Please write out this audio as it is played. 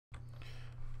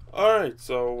Alright,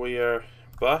 so we are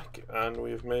back and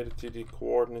we have made it to the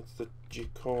coordinates that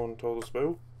Jikon told us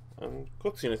about, and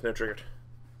cutscene is now triggered.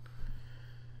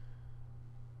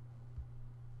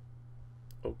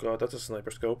 Oh god, that's a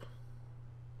sniper scope.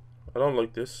 I don't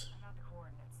like this. Not the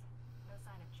coordinates. No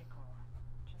sign of Jikon.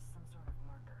 Just some sort of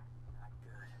marker. Not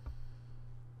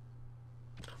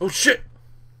good. Oh shit!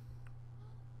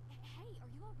 Hey, are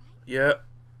you alright? Yeah,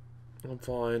 I'm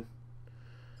fine.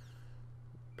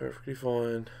 Perfectly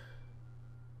fine.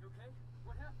 You okay?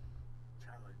 What happened?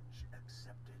 Challenge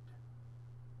accepted.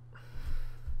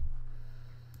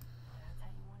 That's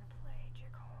how you want to play,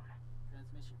 Jikon.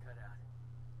 Transmission cut out.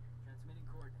 Transmitting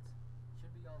coordinates.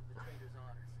 Should be all of the trader's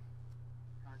honors.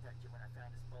 Contact you when I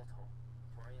found his bolt hole.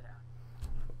 Tori it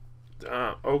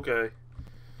out. Okay.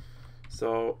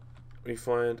 So, we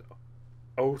find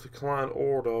Oath Clan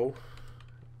Ordo,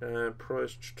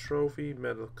 prized trophy,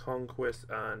 medal conquest,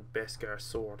 and Beskar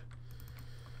sword.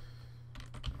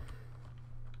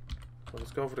 So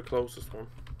let's go for the closest one,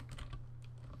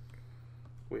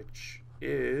 which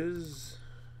is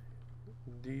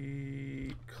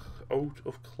the Oath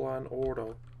of Clan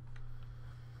Ordo.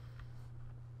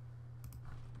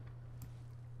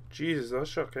 Jesus, that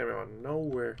shot came out of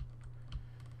nowhere.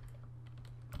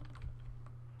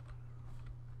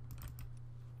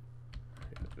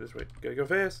 This way. Gotta go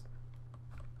fast.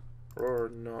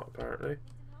 Or not, apparently.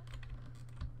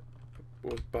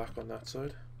 Was back on that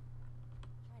side.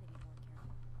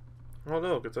 Oh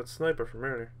no, look, it's that sniper from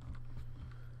earlier.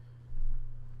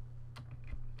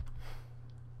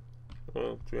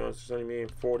 Well, to be honest, there's only me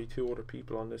and 42 other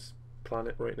people on this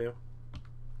planet right now.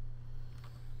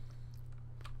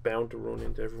 Bound to run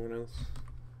into everyone else.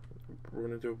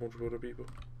 Run into a bunch of other people.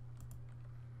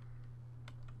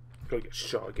 Gonna get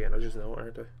shot again, I just know,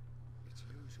 aren't I? It's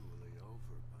usually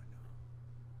over by now.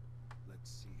 Let's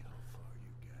see how far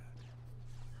you get.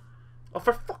 Oh,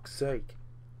 for fuck's sake.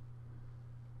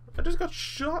 I just got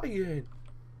shot again.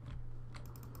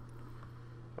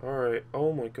 Alright,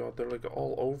 oh my god, they're like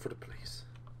all over the place.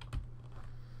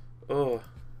 Oh,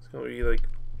 it's gonna be like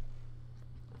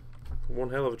one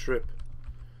hell of a trip.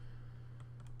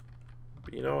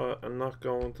 But you know what, I'm not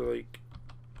going to like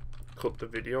cut the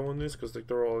video on this because like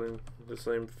they're all in the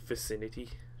same vicinity,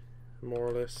 more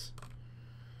or less.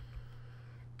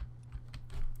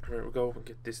 Alright, we'll go and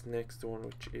get this next one,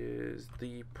 which is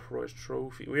the prize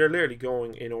trophy. We are literally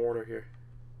going in order here.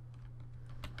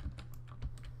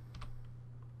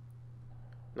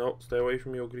 No, stay away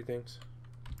from the ugly things.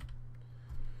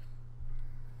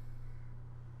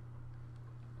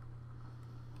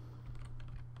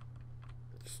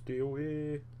 Stay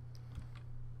away.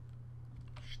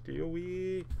 Stay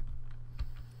away.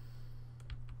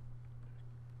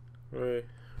 Right,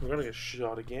 we're gonna get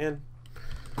shot again.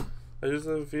 I just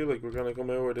feel like we're gonna come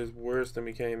out with this worse than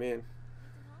we came in.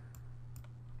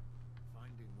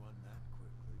 Finding one that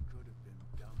quickly could have been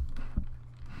dumb.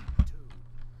 2,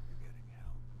 you're getting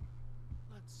help.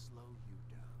 Let's slow you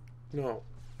down. No.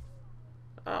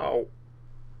 Ow.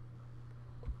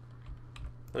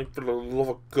 Like, for the love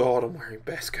of God, I'm wearing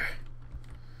Beskar.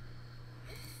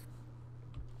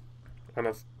 And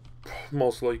I've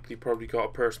most likely probably got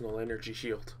a personal energy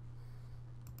shield.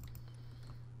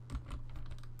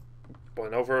 But I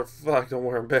know for a fact I'm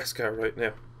wearing Beskar right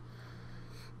now.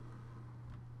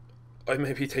 I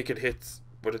may be taking hits,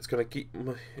 but it's gonna keep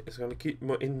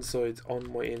my insides on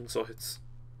my insides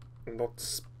and not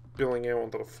spilling out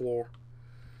onto the floor.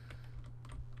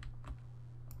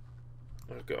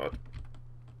 Oh god.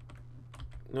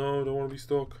 No, I don't want to be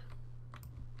stuck.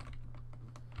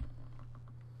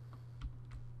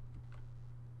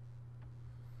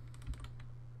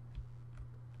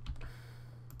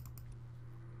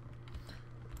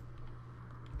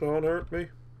 Don't hurt me.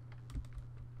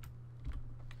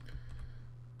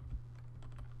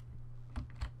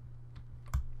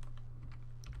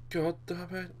 God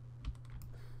damn it.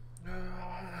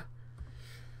 Ah.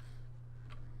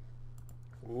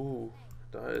 Ooh,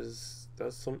 that's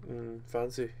something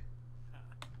fancy. You're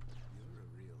a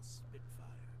real spitfire.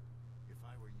 If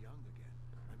I were young again,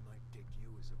 I might take you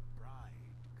as a bride,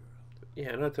 girl.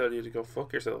 Yeah, and I tell you to go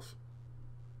fuck yourself.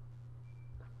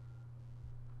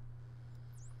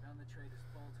 Found the trader's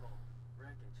bolt hole.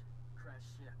 Wreckage.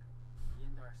 Crashed ship. The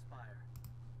Indar Spire.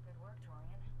 Good work,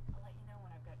 Torian. I'll let you know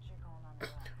when I've got Jikon on the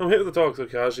run. I'm here to talk so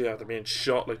casually after being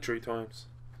shot like 3 times.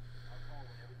 I'll call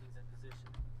when everything's in position.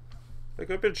 Like,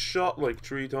 I've been shot like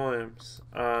 3 times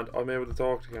and I'm able to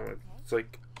talk to him. It's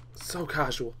like so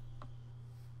casual.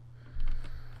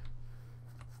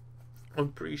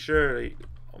 I'm pretty sure like,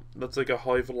 that's like a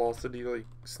high velocity like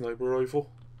sniper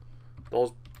rifle.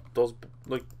 Those those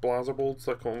like blaster bolts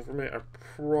that come from it are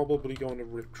probably going to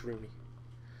rip through me,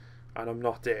 and I'm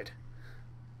not dead.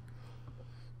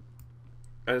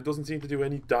 And it doesn't seem to do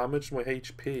any damage to my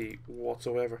HP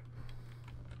whatsoever.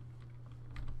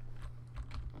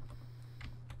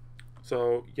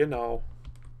 So, you know,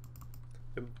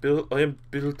 I am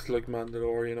built like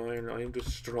Mandalorian iron. I am just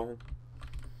strong.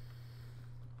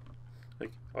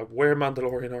 Like, I wear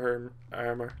Mandalorian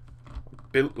armor. I'm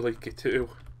built like it too.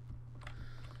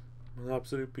 I'm an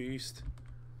absolute beast.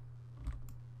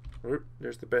 Oh,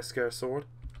 there's the Beskar sword.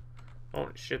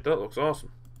 Holy shit, that looks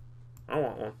awesome. I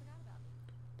want one.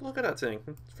 Look at that thing.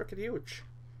 It's freaking huge.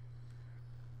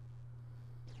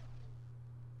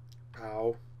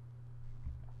 Ow.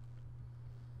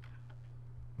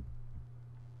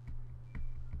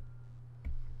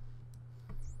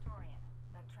 Torian,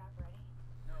 that trap ready?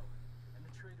 No, and the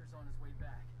trader's on his way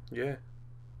back. Yeah.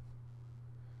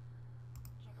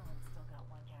 Chicken's still got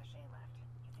one cache left.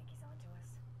 You think he's onto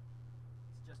us?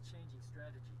 He's just changing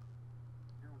strategy.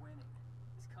 You're winning.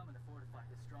 He's coming to fortify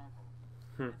his stronghold.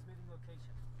 Transmitting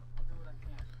location. I'll do what I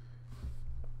can.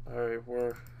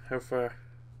 Alright, how far?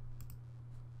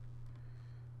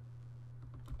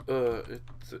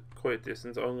 It's quite a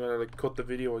distance. I'm gonna like cut the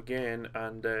video again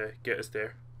and get us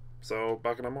there. So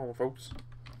back in a moment, folks.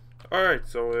 Alright,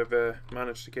 so we've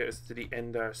managed to get us to the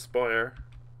Endar Spire.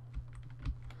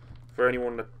 For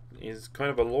anyone that is kind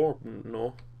of a lore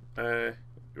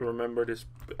remember this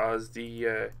as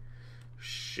the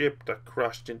ship that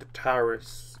crashed into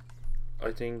Taris,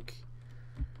 I think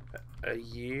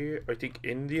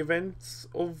in the events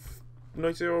of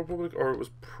Knights of the Old Republic, or it was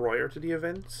prior to the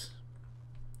events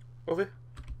of it.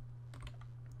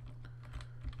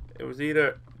 It was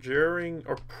either during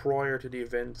or prior to the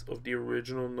events of the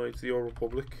original Knights of the Old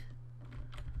Republic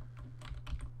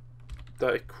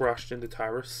that it crashed into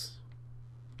Taris.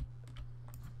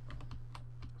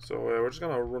 So we're just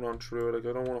gonna run on through it. Like,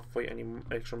 I don't want to fight any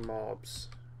extra mobs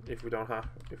if we don't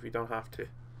have to,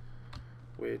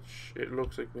 which it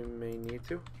looks like we may need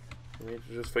to. We need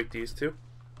to just fight these two,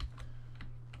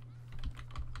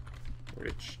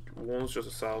 which one's just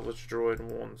a salvage droid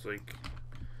and one's like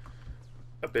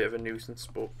a bit of a nuisance,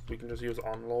 but we can just use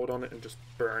unload on it and just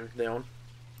burn it down.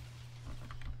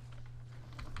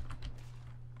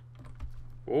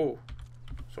 Whoa,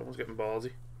 someone's getting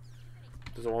ballsy.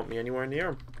 Doesn't want me anywhere near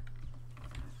him.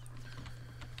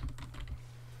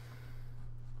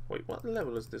 Wait, what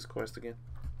level is this quest again?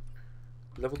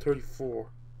 Level 34.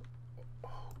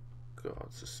 Oh god,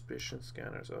 suspicion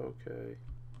scanners. Okay.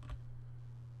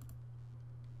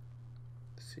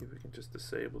 Let's see if we can just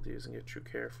disable these and get through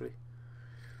carefully.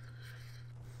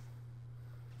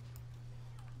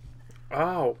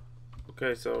 Ow!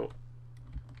 Okay, so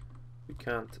we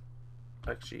can't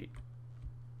actually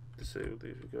disable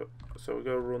these. So we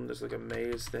gotta run this like a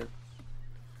maze then.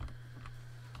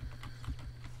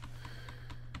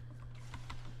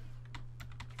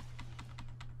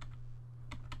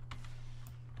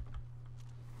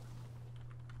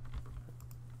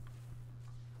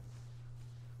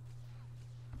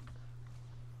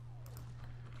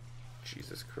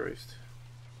 Jesus Christ.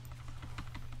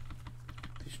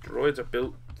 These droids are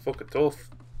built fucking tough.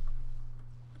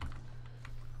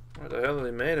 What the hell are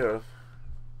they made out of?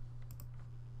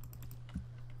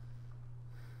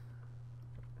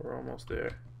 We're almost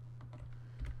there.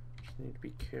 Just need to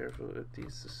be careful with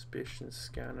these suspicion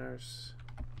scanners.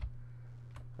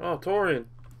 Oh, Torian!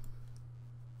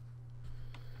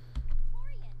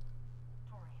 Torian!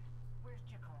 Torian, where's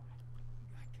Chicon?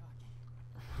 Got cocky.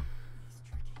 He's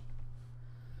tricky.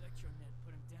 Electronet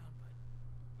put him down, but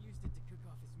used it to cook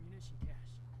off his munition cache.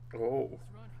 Oh. He's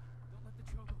running. Don't let the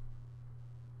trouble.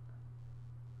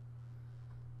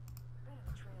 Better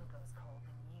the trail goes cold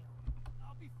than you.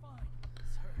 I'll be fine.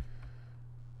 He's hurt.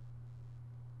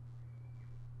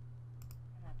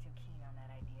 I'm not too keen on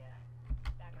that idea.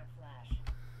 Back in a flash.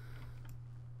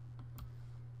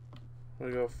 I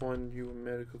gotta find you a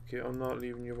medical kit. I'm not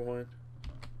leaving you behind.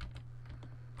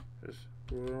 Just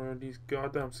run around these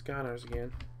goddamn scanners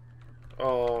again.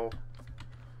 Oh.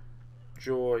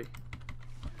 Joy.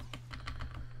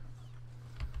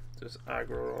 Just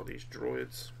aggro all these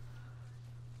droids.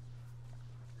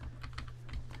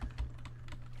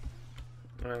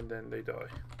 And then they die.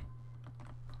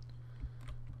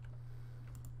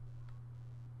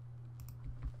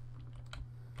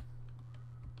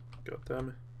 God damn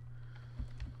it.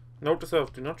 Note to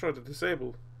self, do not try to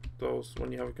disable those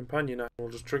when you have a companion animal. Will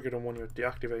just trigger them when you're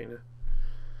deactivating it.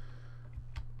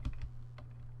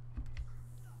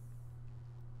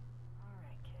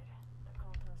 Alright, kid. The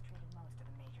Coltos treated most of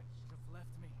the major. Should have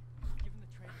left me. Given the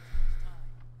trader too much time.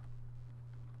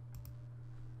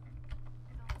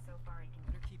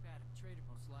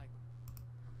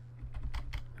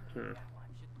 Hmm.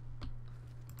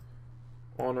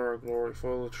 Honor or glory.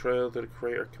 Follow the trail to the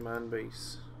creator command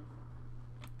base.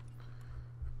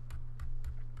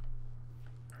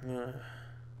 Well,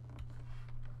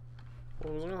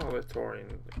 was gonna let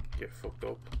Torian get fucked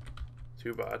up.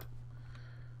 Too bad.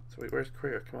 So wait, where's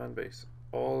creator command base?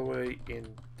 All the way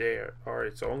in there.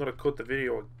 Alright, so I'm gonna cut the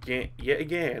video again, yet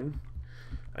again,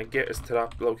 and get us to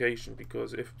that location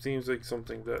because it seems like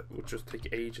something that would just take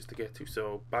ages to get to.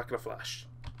 So back in a flash.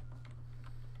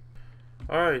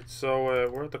 Alright, so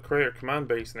we're at the creator command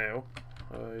base now.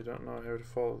 I don't know how to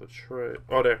follow the trail.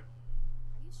 Oh, there. Are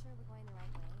you sure we're going the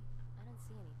right way? I don't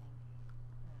see anything.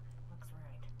 Looks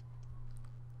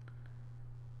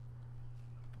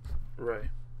right. Right.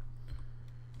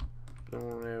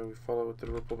 Now we follow it to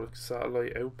the Republic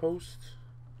satellite outpost.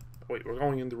 Wait, we're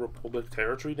going into Republic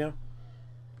territory now?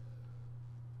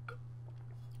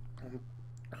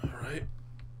 Alright.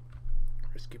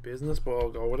 Risky business, but I'll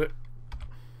go with it.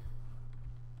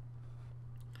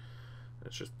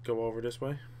 Let's just go over this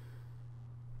way.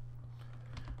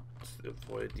 Let's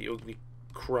avoid the ugly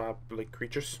crab-like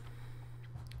creatures.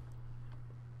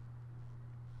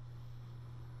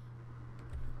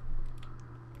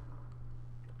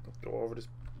 Go over this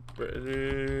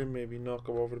bridge. Maybe not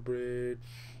go over the bridge.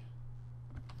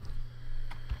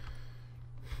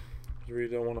 I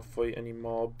really don't want to fight any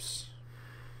mobs.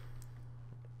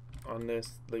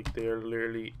 Unless, like, they're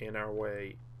literally in our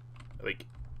way. Like,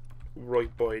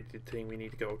 right by the thing we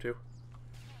need to go to.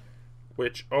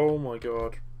 Which, oh my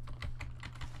god.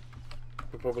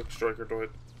 Republic Striker died.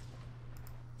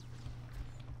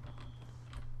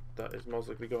 That is most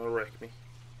likely going to wreck me.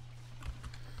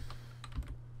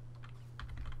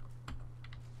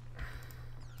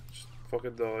 Just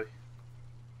fucking die.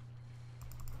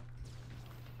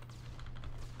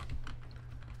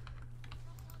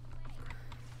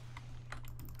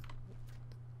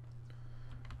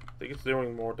 I think it's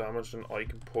doing more damage than I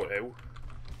can put out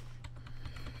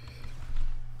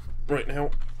right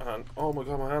now. And oh my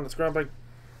god, my hand is cramping.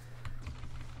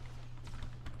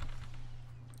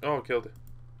 Oh, I killed it.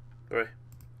 Alright,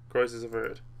 crisis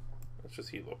averted. Let's just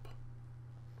heal up.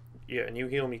 Yeah, and you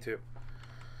heal me too.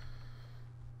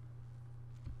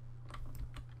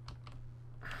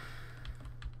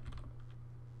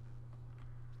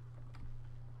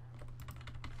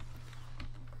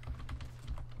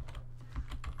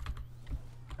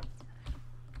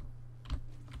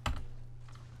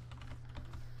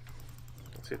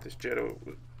 Let's hit this jet out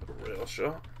with a rail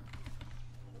shot.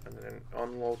 And then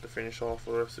unload to finish off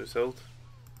the rest of his health.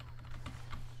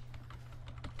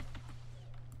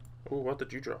 Oh, what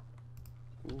did you drop?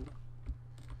 Ooh.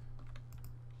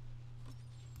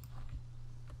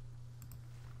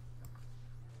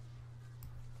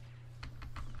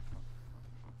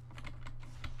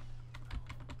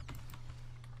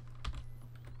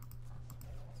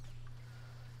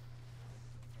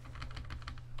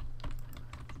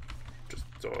 Just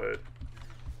die.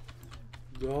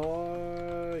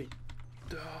 Die.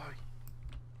 Die.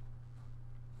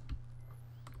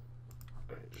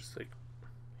 Alright, just like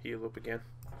heal up again.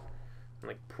 And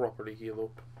like properly heal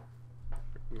up.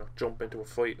 You know, jump into a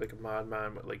fight like a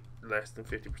madman with like less than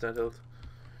 50% health.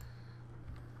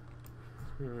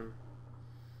 I think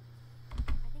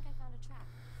I found a trap.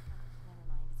 Oh, never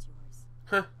mind, it's yours.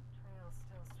 Huh. Trail's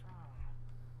still strong.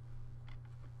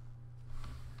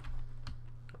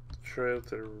 Trail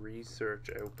to the research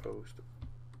outpost.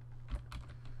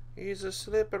 He's a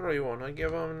slippery one, I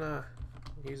give him that.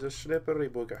 He's a slippery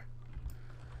bugger.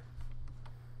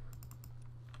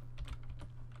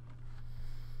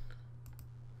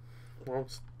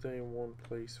 Won't stay in one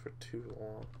place for too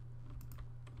long.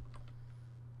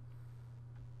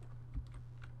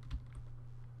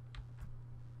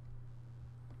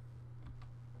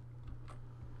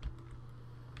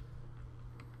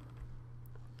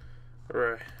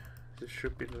 Alright, this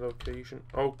should be the location.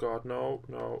 Oh god, no,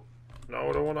 no. No,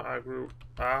 I don't want to aggro.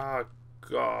 Ah,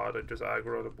 god, I just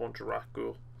aggroed a bunch of rat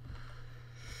ghoul.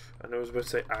 And I was about to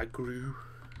say aggro.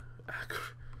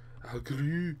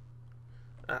 Aggro.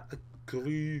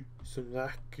 Aggro. Some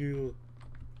rat ghoul.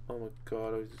 Oh my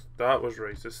god, that was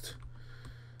racist.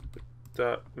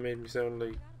 That made me sound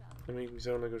like. It made me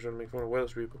sound like I was trying to make fun of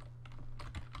Welsh people.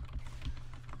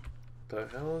 The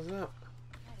hell is that?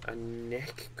 A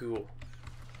neck ghoul.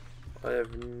 I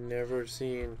have never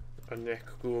seen a neck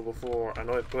ghoul before, and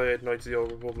I played Knights of the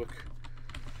Old Republic.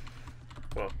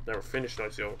 Well, never finished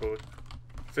Knights of the Old Republic.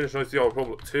 Finished Knights of the Old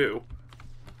Republic 2.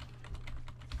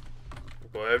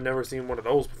 But I've never seen one of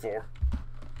those before.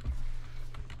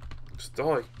 Just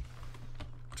die.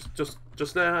 Just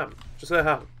let it happen. Just let it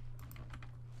happen.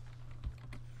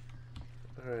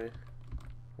 Alright.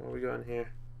 What we got in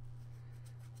here?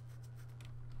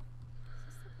 Does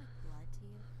this look like blood to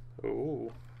you?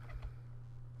 Oh.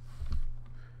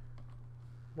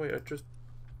 Wait, I just...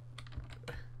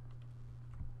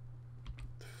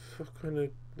 The fuck kind of...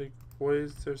 Like, why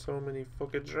is there so many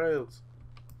fucking trails?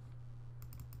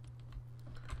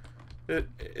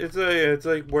 It's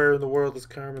like, where in the world is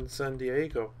Carmen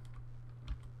Sandiego?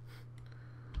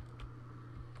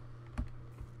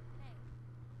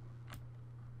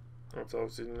 That's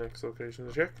obviously the next location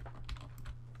to check.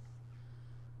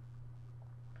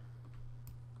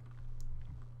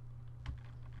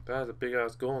 That's a big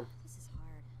ass gun. This is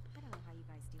hard. I don't know how you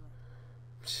guys do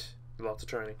it. Lots of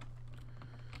training.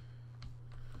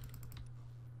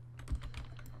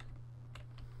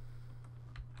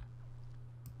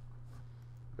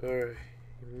 Alright,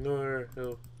 another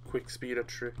little quick speeder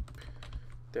trip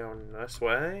down this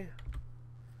way.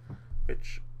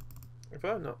 Which, if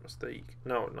I'm not mistaken,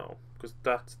 no, because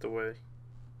that's the way.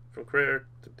 From Crater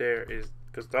to there is,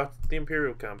 because that's the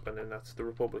Imperial camp and then that's the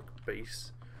Republic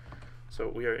base. So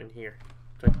we are in here.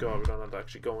 Thank God we don't have to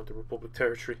actually go into Republic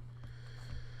territory.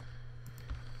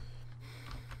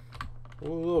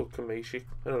 Oh look, Kamishi.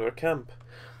 Another camp.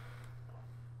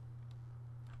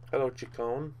 Hello,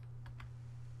 Chicone.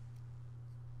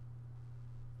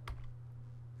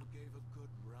 You gave a good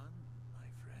run, my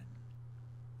friend.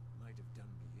 Might have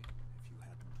done me in if you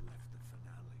hadn't left the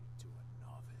finale to a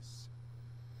novice.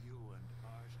 You and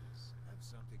Artis have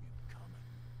something in common.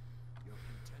 You're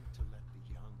content to let the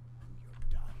young do your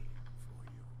dying for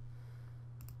you.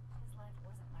 His life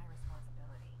wasn't my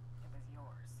responsibility. It was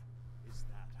yours. Is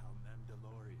that how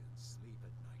Mandalorians sleep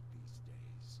at night these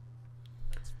days?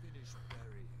 Let's finish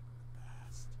burying the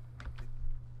past.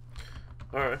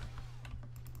 Alright.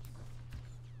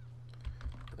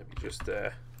 Let me just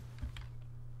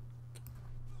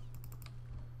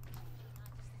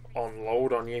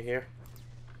unload on you here.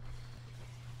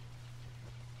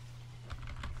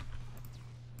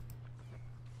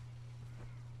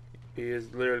 He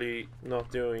is literally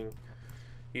not doing...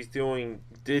 He's doing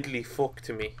diddly fuck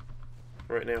to me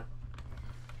right now.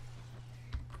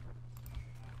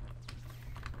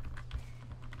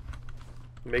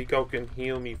 Mako can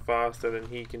heal me faster than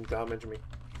he can damage me.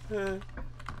 And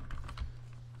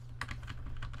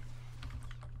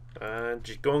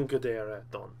Jigongadera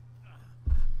done.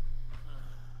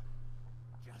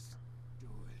 Just do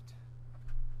it.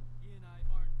 He and I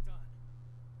aren't done.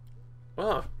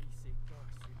 Ah, Bise gar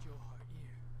sujohar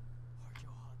ir.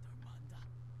 Harjoha darmanda.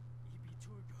 Ibi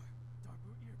turgar.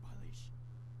 Darbu ir balish.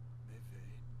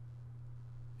 Mevain.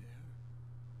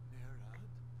 Nerad.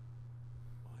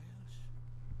 Wayash.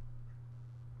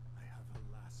 I have a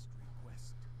last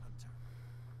request, Hunter.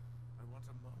 I want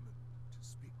a moment to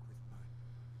speak with my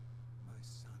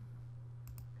son.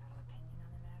 Got an opinion on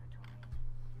the matter, Torian?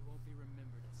 We won't be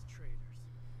remembered as traitors.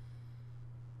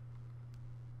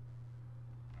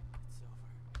 It's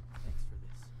over. Thanks for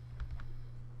this.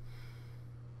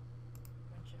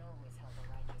 One should always help a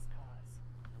righteous cause.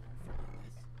 I won't forget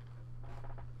this.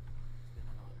 It's been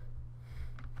an honor.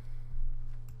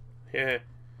 yeah.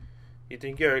 You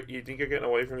think you're getting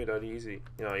away from me that easy?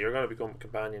 You know, you're gonna become a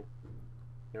companion.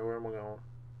 You know, where am I going?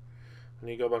 I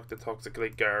need to go back to Toxic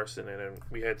Lake Garrison and then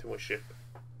we head to my ship.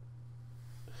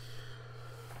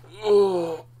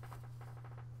 Oh.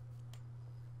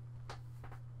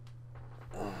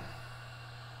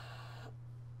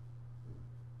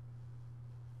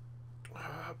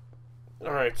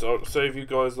 Alright, so save you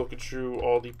guys looking through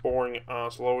all the boring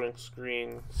ass loading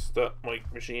screens that my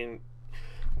machine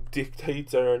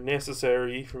dictates are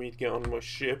necessary for me to get on my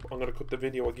ship. I'm going to cut the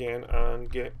video again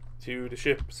and get to the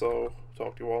ship, so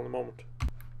talk to you all in a moment.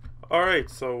 Alright,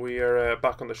 so we are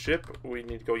back on the ship. We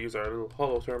need to go use our little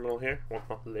holo terminal here. Well,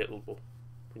 not little, but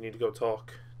we need to go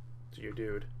talk to your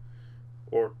dude.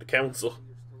 Or the council. You're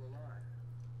still alive.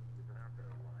 You've been out there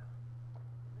a while.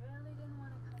 Really didn't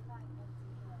want to come back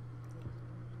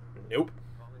empty-handed. Nope.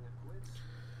 Calling it quits?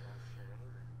 No shame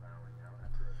in bowing out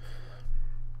after everything left.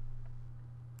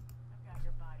 I've got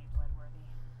your body, Bloodworthy.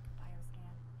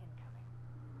 Bioscan incoming.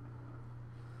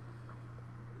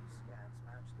 These scans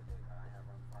match the data I have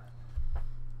on file.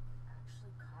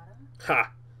 Actually caught him?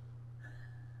 Ha!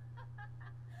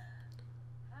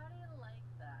 How do you like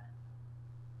that?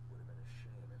 Would have been a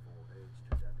shame if old age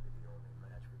turned out to be the only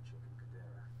match for Chicken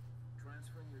Cadera.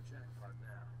 Transferring your jackpot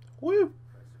now. Woo!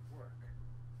 Impressive work.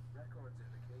 Records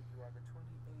indicate you are the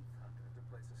 28th hunter to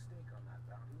place a stake on that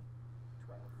bounty.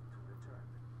 12th to return.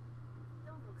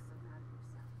 Don't look so proud of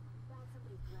yourself. Bag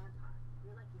somebody's grandpa.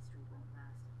 Your lucky streak won't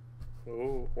last.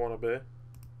 Oh, wanna be? Care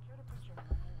to put your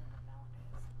money where your mouth is?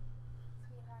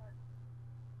 Sweetheart,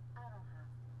 I don't have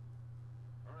to.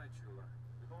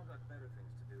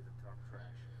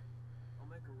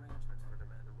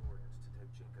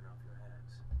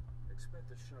 expect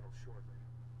the shuttle shortly.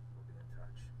 We'll be in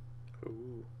touch.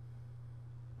 Ooh.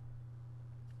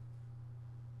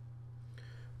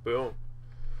 Boom.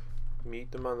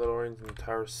 Meet the Mandalorians in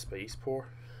Taris spaceport.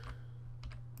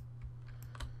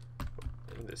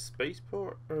 In the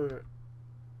spaceport? Or...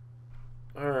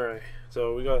 Alright,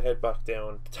 so we gotta head back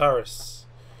down. Taris.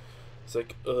 It's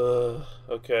like,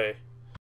 okay.